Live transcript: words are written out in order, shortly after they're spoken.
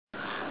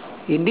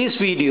In this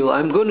video,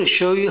 I'm going to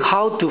show you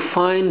how to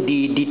find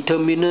the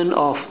determinant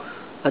of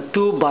a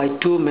 2 by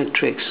 2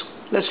 matrix.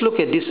 Let's look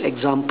at this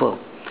example.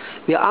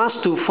 We are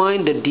asked to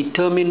find the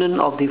determinant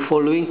of the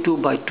following 2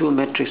 by 2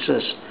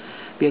 matrices.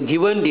 We are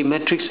given the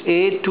matrix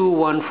A 2,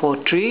 1,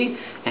 4, 3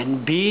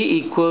 and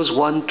B equals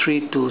 1,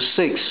 3, 2,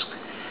 6.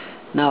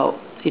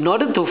 Now, in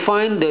order to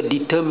find the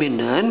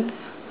determinant,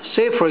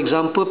 say for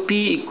example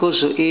P equals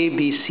to A,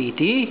 B, C,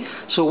 D.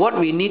 So what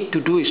we need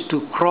to do is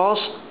to cross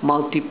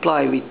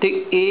multiply. We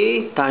take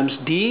A times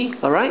D,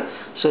 alright?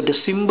 So the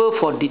symbol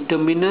for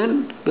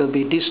determinant will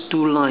be these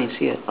two lines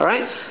here,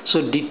 alright?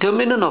 So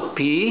determinant of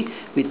P,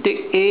 we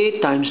take A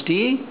times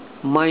D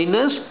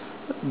minus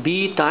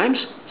B times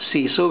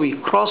C. So we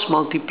cross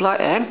multiply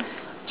and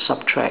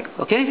subtract,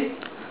 okay?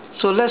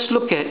 So let's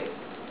look at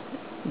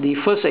the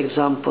first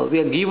example. We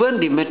are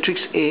given the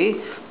matrix A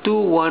 2,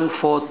 1,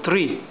 4,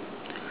 3.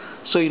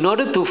 So in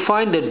order to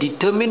find the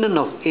determinant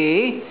of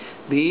A,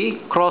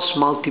 we cross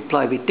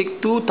multiply. We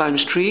take 2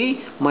 times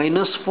 3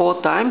 minus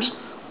 4 times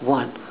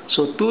 1.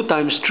 So 2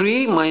 times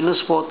 3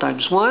 minus 4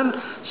 times 1.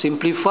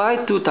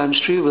 Simplify. 2 times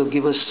 3 will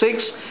give us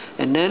 6.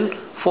 And then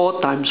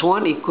 4 times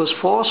 1 equals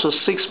 4. So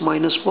 6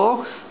 minus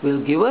 4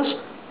 will give us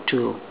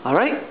 2.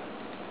 Alright?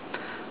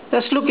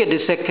 Let's look at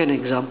the second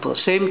example.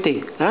 Same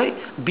thing. Right?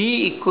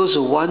 B equals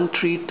 1,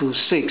 3, 2,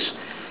 6.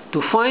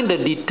 To find the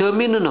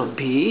determinant of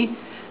B,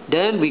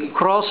 then we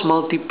cross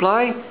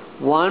multiply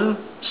 1,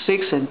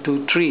 6 and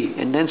 2, 3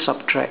 and then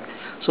subtract.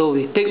 So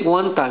we take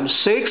 1 times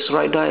 6,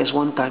 write that as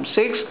 1 times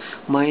 6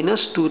 minus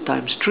 2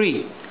 times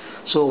 3.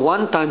 So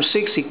 1 times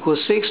 6 equals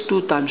 6,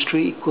 2 times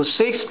 3 equals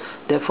 6.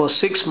 Therefore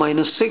 6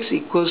 minus 6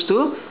 equals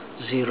to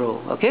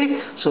 0.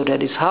 Okay, so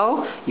that is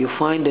how you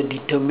find the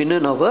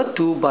determinant of a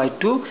 2 by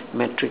 2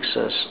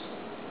 matrices.